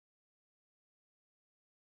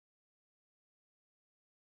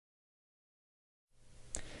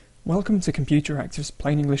Welcome to Computer Active's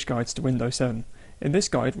Plain English Guides to Windows 7. In this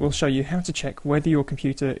guide we'll show you how to check whether your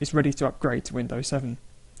computer is ready to upgrade to Windows 7.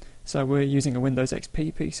 So we're using a Windows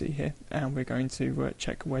XP PC here and we're going to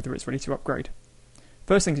check whether it's ready to upgrade.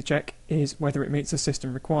 First thing to check is whether it meets the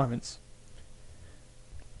system requirements.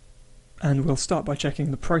 And we'll start by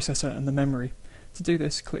checking the processor and the memory. To do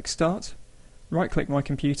this, click Start, right click My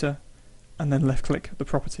Computer and then left click the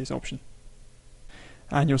Properties option.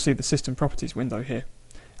 And you'll see the System Properties window here.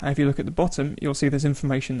 And if you look at the bottom, you'll see there's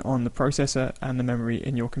information on the processor and the memory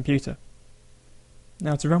in your computer.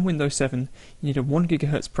 Now to run Windows 7, you need a 1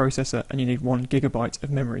 GHz processor and you need 1 GB of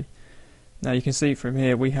memory. Now you can see from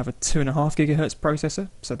here we have a 2.5 GHz processor,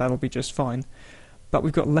 so that'll be just fine. But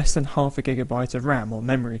we've got less than half a gigabyte of RAM or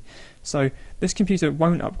memory, so this computer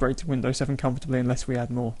won't upgrade to Windows 7 comfortably unless we add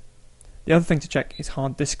more. The other thing to check is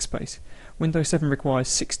hard disk space. Windows 7 requires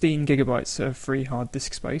 16 GB of free hard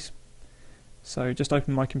disk space. So just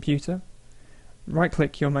open My Computer, right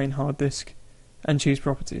click your main hard disk and choose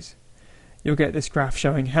Properties. You'll get this graph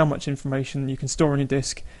showing how much information you can store on your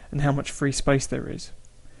disk and how much free space there is.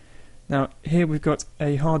 Now here we've got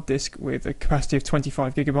a hard disk with a capacity of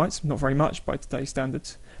 25 GB, not very much by today's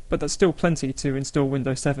standards, but that's still plenty to install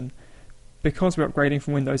Windows 7. Because we're upgrading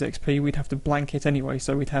from Windows XP, we'd have to blank it anyway,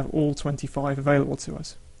 so we'd have all 25 available to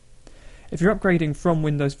us. If you're upgrading from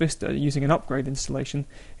Windows Vista using an upgrade installation,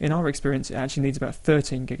 in our experience it actually needs about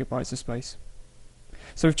 13 GB of space.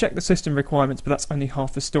 So we've checked the system requirements, but that's only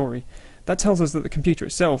half the story. That tells us that the computer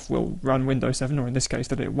itself will run Windows 7, or in this case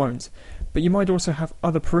that it won't, but you might also have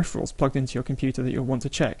other peripherals plugged into your computer that you'll want to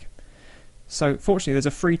check. So fortunately there's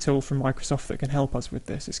a free tool from Microsoft that can help us with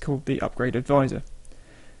this. It's called the Upgrade Advisor.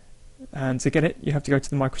 And to get it, you have to go to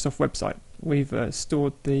the Microsoft website. We've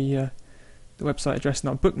stored the website address in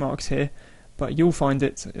our bookmarks here, but you'll find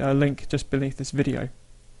it a link just beneath this video.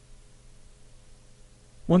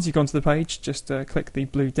 Once you've gone to the page, just click the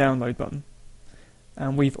blue download button,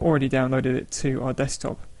 and we've already downloaded it to our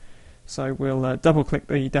desktop. So we'll double click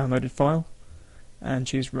the downloaded file and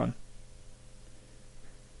choose Run.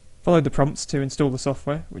 Follow the prompts to install the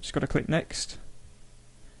software. We've just got to click Next,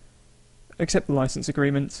 accept the license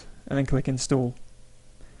agreement, and then click Install.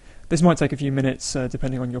 This might take a few minutes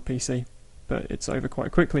depending on your PC, but it's over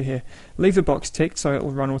quite quickly here. Leave the box ticked so it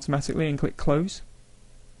will run automatically and click Close.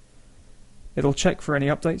 It'll check for any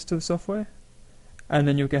updates to the software, and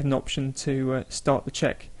then you'll get an option to start the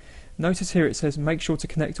check. Notice here it says make sure to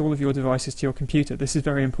connect all of your devices to your computer. This is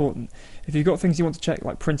very important. If you've got things you want to check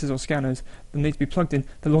like printers or scanners that need to be plugged in,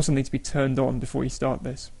 they'll also need to be turned on before you start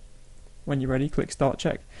this. When you're ready, click Start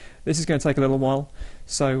Check. This is going to take a little while,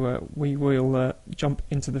 so we will jump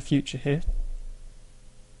into the future here.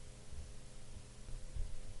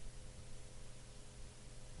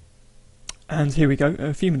 And here we go,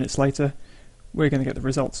 a few minutes later we're going to get the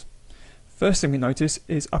results. First thing we notice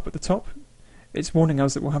is up at the top, it's warning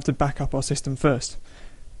us that we'll have to back up our system first.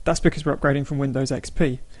 That's because we're upgrading from Windows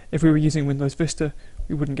XP. If we were using Windows Vista,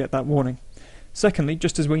 we wouldn't get that warning. Secondly,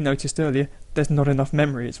 just as we noticed earlier, there's not enough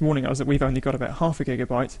memory. It's warning us that we've only got about half a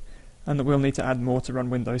gigabyte and that we'll need to add more to run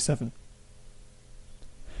Windows 7.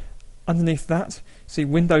 Underneath that, see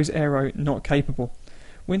Windows Aero not capable.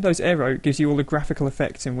 Windows Aero gives you all the graphical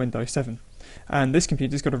effects in Windows 7. And this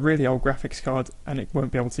computer's got a really old graphics card and it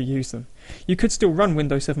won't be able to use them. You could still run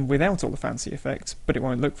Windows 7 without all the fancy effects, but it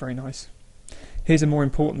won't look very nice. Here's a more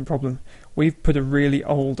important problem. We've put a really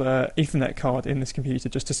old Ethernet card in this computer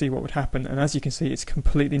just to see what would happen, and as you can see it's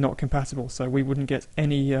completely not compatible, so we wouldn't get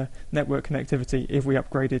any network connectivity if we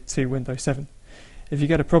upgraded to Windows 7. If you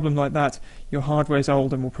get a problem like that, your hardware's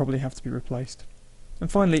old and will probably have to be replaced. And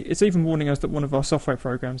finally, it's even warning us that one of our software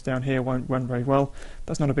programs down here won't run very well.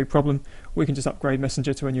 That's not a big problem. We can just upgrade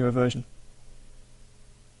Messenger to a newer version.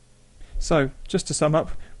 So, just to sum up,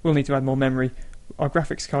 we'll need to add more memory. Our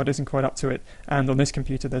graphics card isn't quite up to it, and on this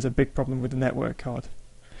computer there's a big problem with the network card.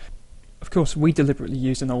 Of course, we deliberately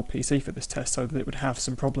used an old PC for this test so that it would have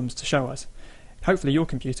some problems to show us. Hopefully your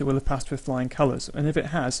computer will have passed with flying colours, and if it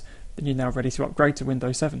has, then you're now ready to upgrade to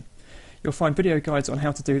Windows 7. You'll find video guides on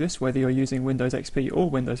how to do this, whether you're using Windows XP or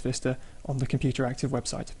Windows Vista, on the Computer Active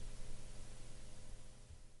website.